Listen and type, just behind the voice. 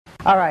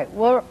All right,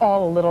 we're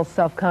all a little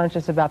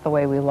self-conscious about the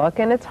way we look,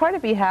 and it's hard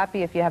to be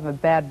happy if you have a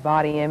bad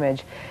body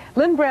image.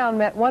 Lynn Brown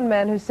met one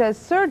man who says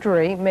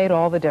surgery made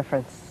all the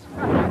difference.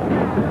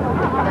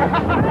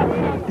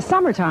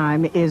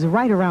 Summertime is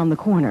right around the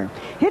corner.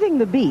 Hitting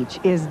the beach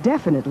is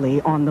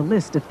definitely on the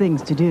list of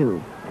things to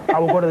do. I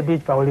would go to the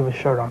beach, but I would leave a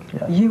shirt on.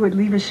 Yes. You would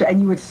leave a shirt, and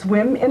you would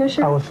swim in a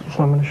shirt? I would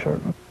swim in a shirt.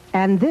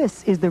 And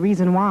this is the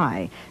reason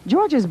why.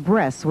 George's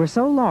breasts were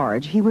so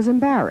large, he was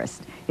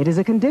embarrassed. It is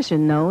a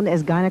condition known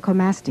as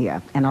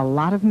gynecomastia, and a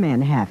lot of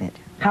men have it.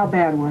 How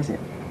bad was it?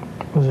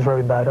 It was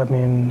very bad. I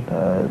mean,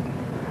 I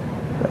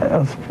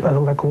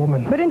look like a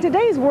woman. But in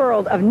today's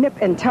world of nip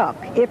and tuck,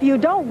 if you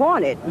don't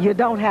want it, you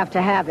don't have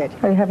to have it.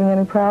 Are you having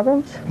any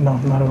problems? No,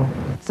 not at all.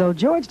 So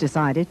George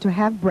decided to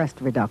have breast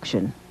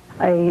reduction.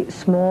 A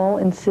small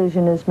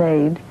incision is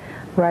made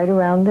right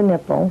around the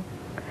nipple,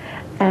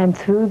 and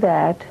through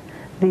that,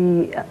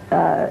 the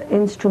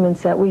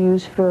instruments that we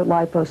use for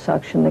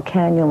liposuction, the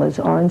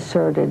cannulas, are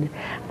inserted,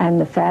 and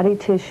the fatty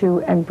tissue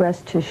and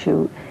breast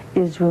tissue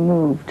is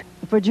removed.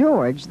 For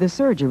George, the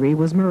surgery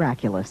was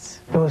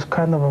miraculous. It was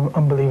kind of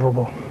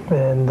unbelievable,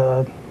 and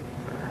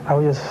I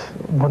was just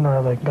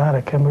wondering, like, God,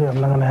 I can't believe I'm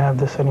not going to have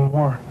this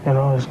anymore. You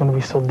know, it's going to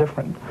be so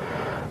different.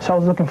 So I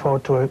was looking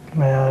forward to it. It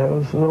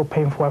was a little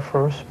painful at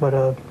first,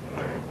 but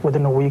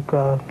within a week,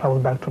 I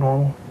was back to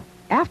normal.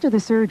 After the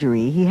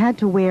surgery, he had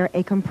to wear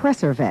a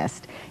compressor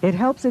vest. It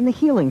helps in the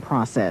healing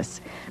process.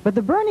 But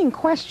the burning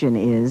question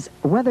is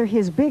whether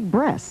his big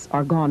breasts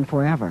are gone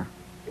forever.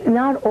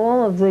 Not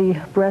all of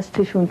the breast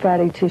tissue and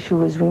fatty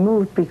tissue is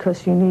removed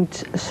because you need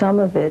some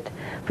of it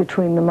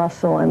between the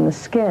muscle and the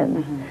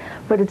skin. Mm-hmm.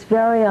 But it's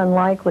very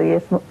unlikely,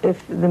 if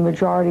the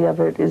majority of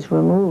it is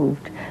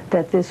removed,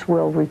 that this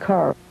will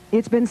recur.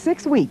 It's been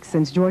 6 weeks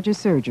since George's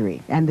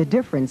surgery, and the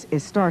difference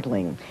is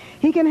startling.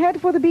 He can head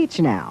for the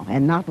beach now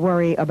and not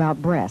worry about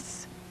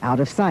breasts. Out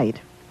of sight,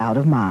 out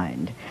of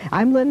mind.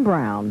 I'm Lynn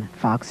Brown,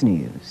 Fox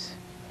News.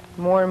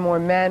 More and more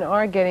men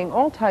are getting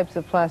all types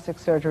of plastic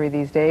surgery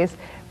these days,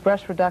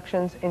 breast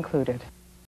reductions included.